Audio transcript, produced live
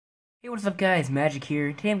Hey, what's up, guys? Magic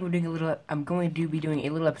here. Today I'm going to be doing a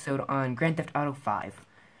little episode on Grand Theft Auto 5.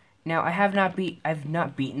 Now, I've not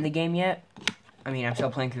beaten the game yet. I mean, I'm still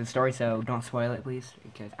playing through the story, so don't spoil it, please.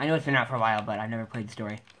 Because I know it's been out for a while, but I've never played the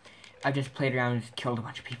story. I've just played around and just killed a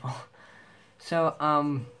bunch of people. So,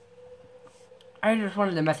 I just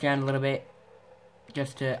wanted to mess around a little bit.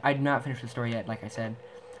 I did not finish the story yet, like I said.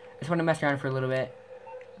 I just wanted to mess around for a little bit.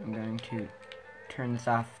 I'm going to turn this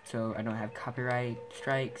off so I don't have copyright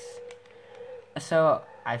strikes. So,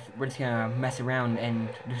 we're just gonna mess around and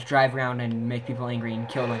just drive around and make people angry and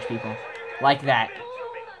kill a bunch of people. Like that.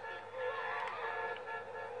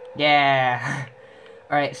 Yeah!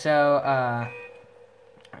 Alright, so,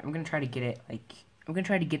 I'm gonna try to get it, I'm gonna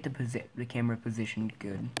try to get the camera positioned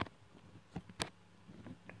good.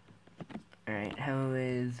 Alright,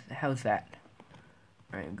 how's that?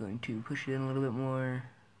 Alright, I'm going to push it in a little bit more.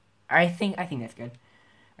 I think that's good.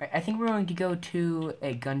 Alright, I think we're going to go to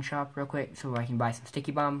a gun shop real quick so I can buy some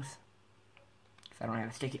sticky bombs. Cause I don't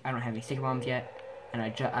have any sticky bombs yet, and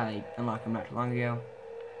I unlocked them not too long ago.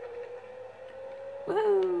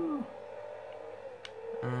 Woo!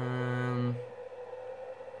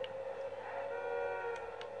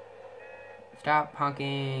 Stop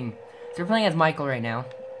honking. So we're playing as Michael right now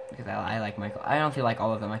because I like Michael. I don't feel like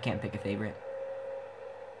all of them. I can't pick a favorite.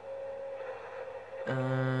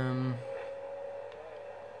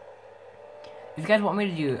 If you guys want me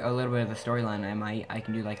to do a little bit of the storyline, I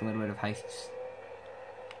can do like a little bit of heists.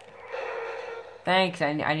 Thanks,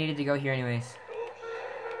 I needed to go here anyways.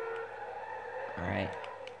 Alright,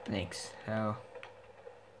 thanks. So,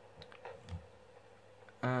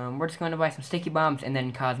 we're just going to buy some sticky bombs and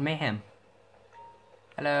then cause mayhem.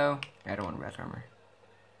 Hello. I don't want brass armor.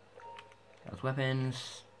 Those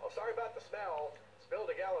weapons. Oh, sorry about the smell. Spilled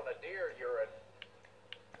a gallon of deer urine.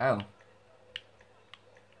 Oh.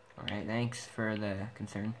 Alright, thanks for the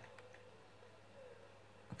concern.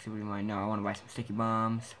 Let's see what we might know. I want to buy some sticky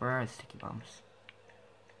bombs. Where are the sticky bombs?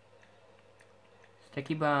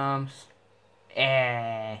 Sticky bombs.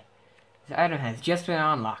 Eh. This item has just been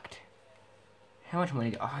unlocked. How much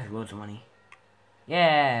money? Oh, I have loads of money.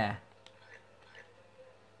 Yeah.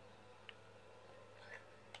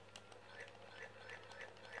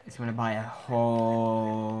 I just want to buy a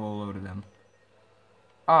whole load of them.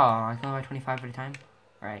 Oh, I can only buy 25 at a time?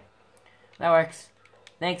 Alright. That works.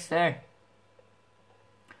 Thanks, sir.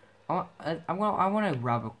 I want to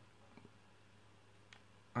rob a...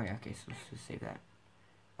 Oh, yeah, okay, so let's just save that.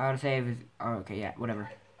 I want to save is... Oh, okay, yeah, whatever.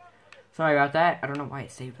 Sorry about that. I don't know why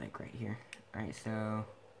it saved, like, right here. Alright, so...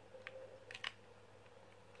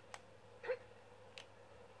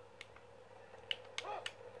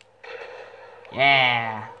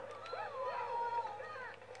 Yeah!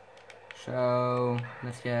 So,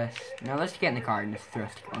 let's get in the car and just throw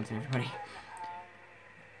stick bombs at everybody.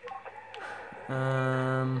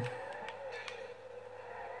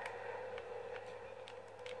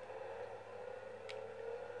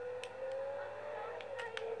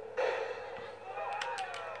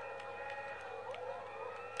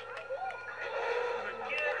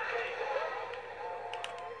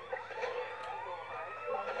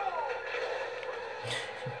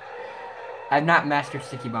 I've not mastered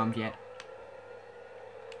sticky bombs yet.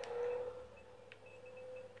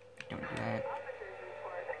 Don't do that.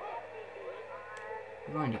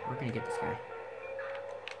 We're gonna get this guy.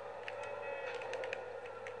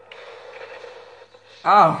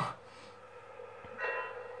 Oh!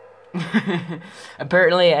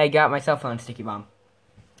 Apparently I got my cell phone sticky bomb.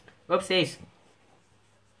 Whoopsies.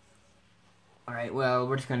 Alright, well,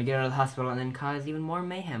 we're just gonna get out of the hospital and then cause even more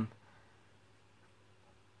mayhem.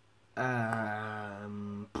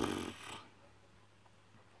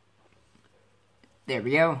 There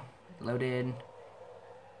we go. Loaded.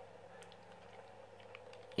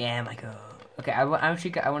 Yeah, Michael. Okay, I want to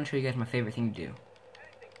show you guys my favorite thing to do.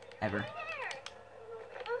 Ever.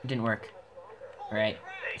 It didn't work. Alright.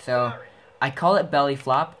 So, I call it belly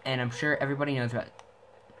flop, and I'm sure everybody knows about it.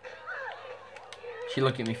 She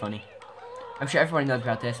looked at me funny. I'm sure everybody knows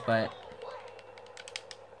about this, but...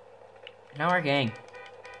 Not working.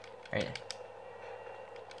 Right.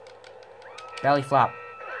 Belly flop.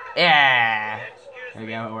 Yeah! There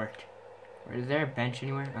we go, it worked. Is there a bench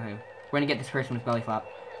anywhere? Okay. We're gonna get this person with belly flop.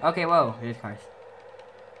 Okay, whoa, here's cars.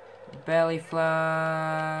 Belly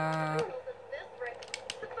flop.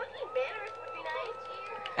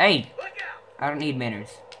 Hey! I don't need manners.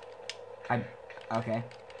 Okay.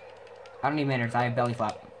 I don't need manners, I have belly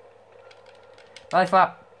flop. Belly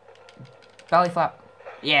flop! Belly flop!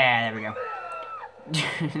 Yeah, there we go.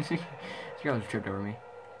 This girl just tripped over me.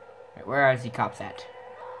 Right, where are the cops at?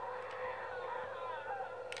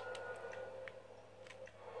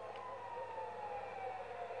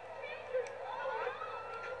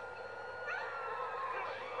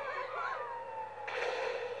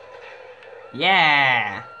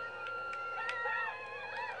 Yeah!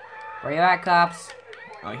 Where you at, cops?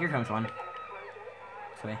 Oh, here comes one.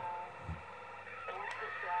 This way.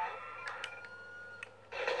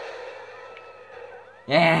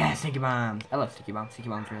 Yeah, sticky bombs. I love sticky bombs. Sticky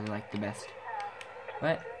bombs are really like the best.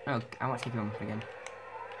 What? Oh, I want sticky bombs again.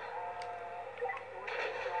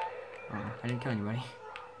 Oh, I didn't kill anybody.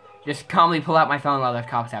 Just calmly pull out my phone while there's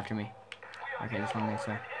cops after me. Okay, this one this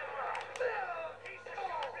way.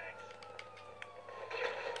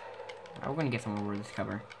 We're gonna get somewhere where this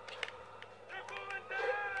cover.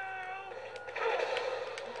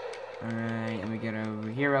 Alright, let me get over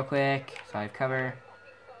here real quick, so I have cover.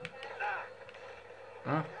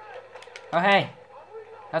 Huh? Oh, hey!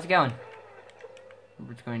 How's it going?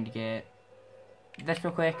 We're just going to get this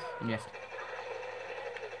real quick, and just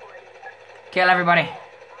kill everybody!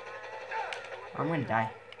 I'm gonna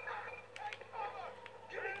die.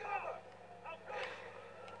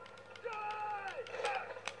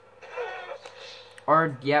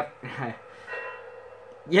 Or, yep.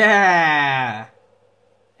 Yeah!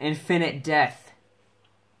 Infinite death.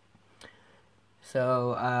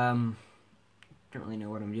 So, don't really know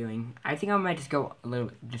what I'm doing. I think I might just go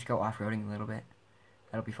off-roading a little bit.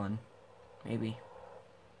 That'll be fun. Maybe.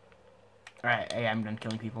 Alright, yeah, I'm done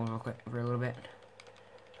killing people real quick for a little bit.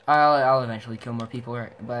 I'll eventually kill more people,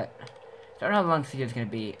 but I don't know how long this video is gonna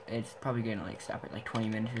be. It's probably gonna like stop at like 20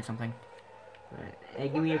 minutes or something. But, hey,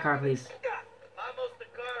 give me your car, please.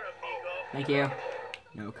 Thank you.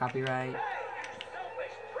 No copyright.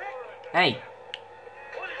 Hey!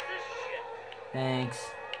 Thanks.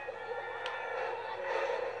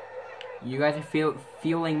 You guys are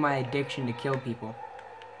fueling my addiction to kill people.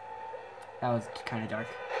 That was kind of dark.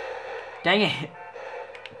 Dang it!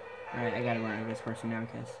 Alright, I gotta run over this person now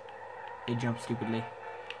because they jumped stupidly.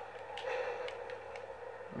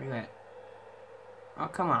 Where are you at? Oh,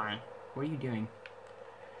 come on. What are you doing?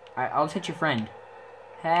 I'll just hit your friend.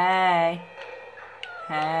 Hey!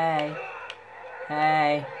 Hey!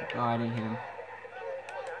 Hey! Oh, I didn't hit him.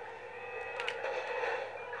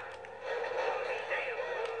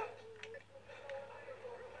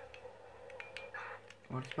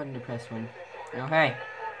 What's the button to press when? Oh, hey!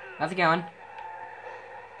 How's it going?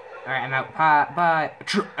 Alright, I'm out. Bye!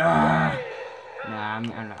 Nah, I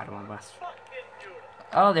don't want to bust.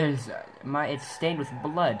 Oh, there's... it's stained with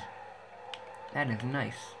blood. That is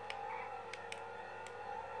nice.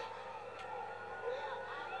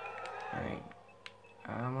 Alright.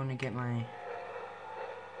 I want to get my...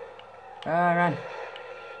 run!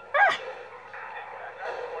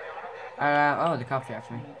 Oh, the cops are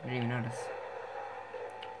after me. I didn't even notice.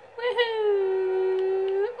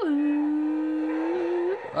 Woohoo!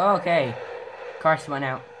 Okay. Car spun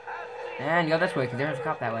out. And go this way, because there's a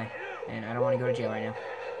cop that way. And I don't want to go to jail right now.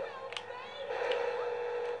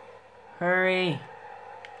 Hurry!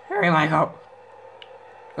 Hurry, Michael!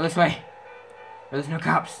 Go this way. There's no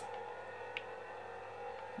cops.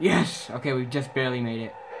 Yes! Okay, we just barely made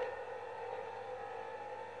it.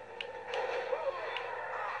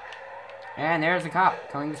 And there's a cop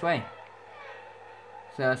coming this way.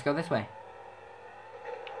 So let's go this way.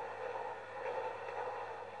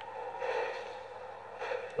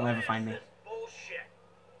 He'll never find me.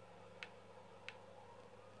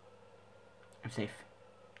 I'm safe.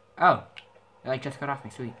 Oh! It like just got off me,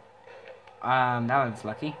 sweet. That was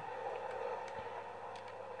lucky.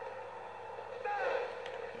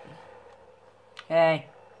 Hey.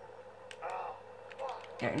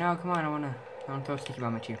 Yeah, no, come on, I wanna throw a sticky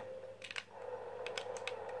bomb at you.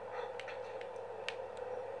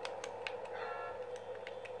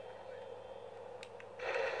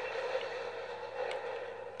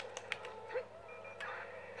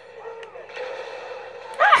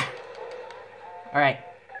 Ah! Alright.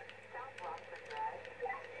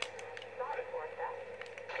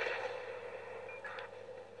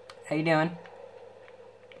 How you doing?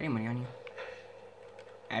 Any money on you?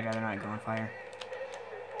 I'd rather not go on fire.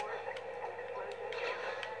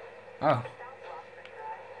 Oh.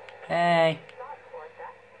 Hey.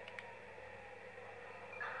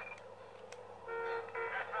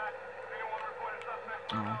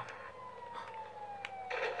 Oh.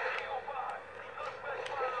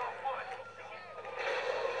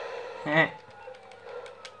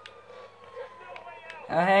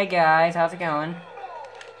 Oh, hey guys, how's it going?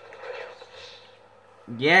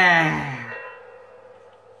 Yeah.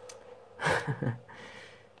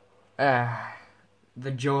 The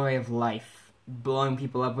joy of life. Blowing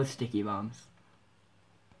people up with sticky bombs.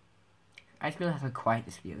 I just realized how quiet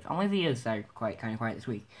this video is. All my videos are kind of quiet this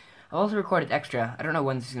week. I've also recorded extra. I don't know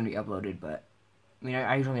when this is going to be uploaded, but... I mean,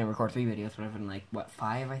 I usually record 3 videos, but I've been like, what,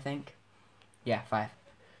 5, I think? Yeah, 5.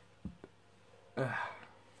 Ugh.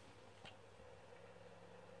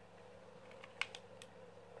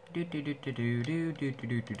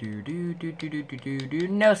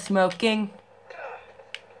 No smoking.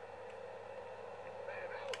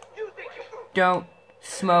 Don't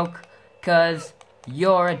smoke, 'cause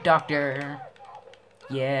you're a doctor.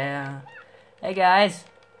 Yeah. Hey guys.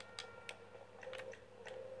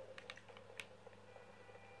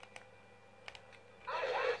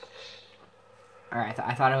 Alright,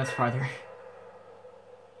 I thought it was farther.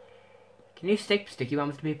 Can you stick sticky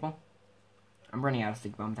bombs to people? I'm running out of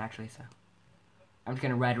sticky bombs actually, so I'm just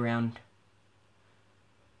gonna ride around.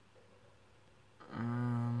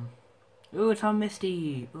 Ooh, it's all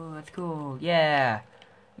misty. Ooh, that's cool. Yeah,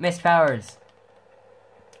 mist powers.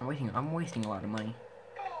 I'm wasting a lot of money.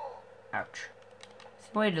 Ouch. Is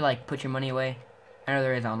there a way to like put your money away? I know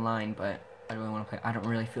there is online, but I don't really want to play. I don't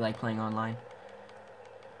really feel like playing online.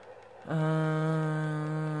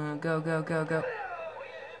 Go, go, go, go.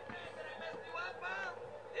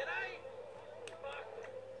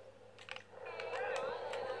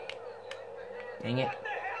 Dang it.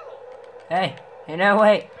 Hey, no,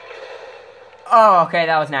 wait. Oh, okay,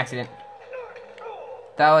 that was an accident.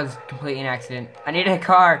 That was completely an accident. I need a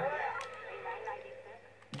car.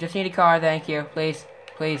 Just need a car, thank you. Please,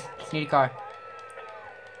 please, just need a car.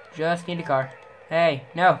 Just need a car. Hey,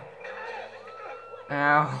 no.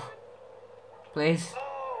 Ow. Please.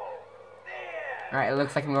 Alright, it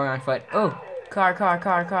looks like I'm going on foot. Oh, car.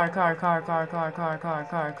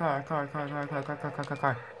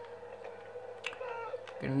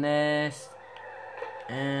 Get in this.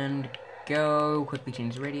 And go. Quickly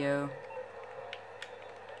change the radio.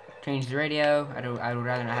 Change the radio. I would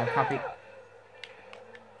rather not have a copy.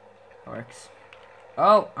 That works.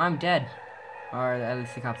 Oh, I'm dead. Or at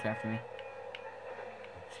least the cops are after me.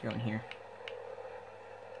 Let's go in here.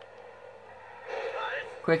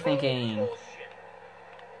 Quick thinking.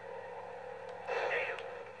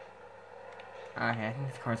 Okay, I think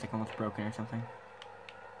this car's like almost broken or something.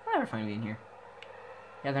 I'll never find me in here.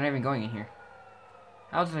 Yeah, they're not even going in here.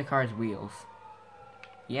 How's the car's wheels?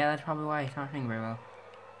 Yeah, that's probably why it's not running very well.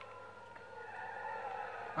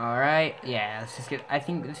 Alright, yeah, let's just get, I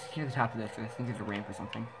think, let's get to the top of this. I think there's a ramp or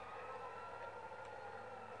something.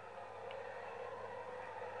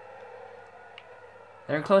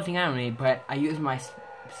 They're closing in on me, but I use my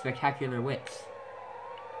spectacular wits.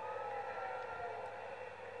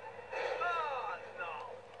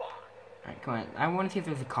 Alright, come on. I want to see if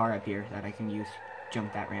there's a car up here that I can use to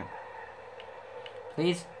jump that ramp.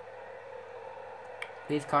 Please?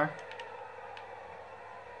 Please, car?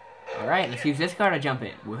 Alright, let's use this car to jump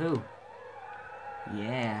it. Woohoo.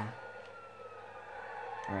 Yeah.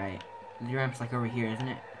 Alright. The ramp's like over here, isn't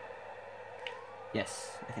it?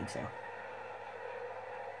 Yes, I think so.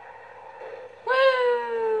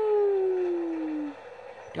 Woo!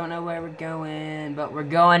 Don't know where we're going, but we're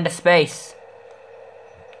going to space.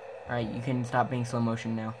 Alright, you can stop being slow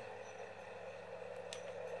motion now.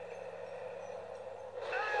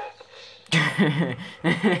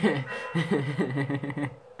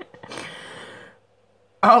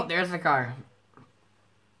 Oh, there's the car.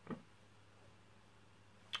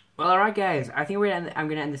 Well, alright guys, I think I'm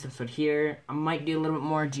gonna end this episode here. I might do a little bit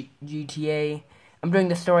more GTA. I'm doing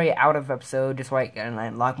the story out of episode just so I can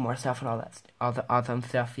unlock more stuff and all that, all the awesome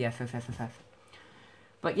stuff. Yes.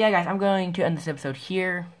 But yeah, guys, I'm going to end this episode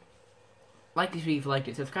here. Like this video if you liked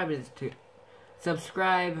it.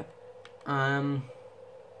 Subscribe.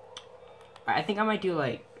 I think I might do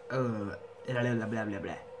like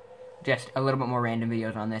just a little bit more random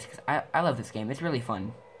videos on this because I love this game. It's really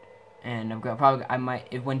fun, and I might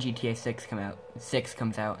if when GTA 6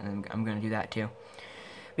 comes out, and I'm gonna do that too.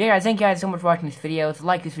 But yeah, guys, thank you guys so much for watching this video. So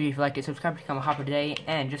like this video if you liked it. Subscribe to become a Hopper today,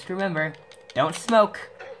 and just remember, don't smoke.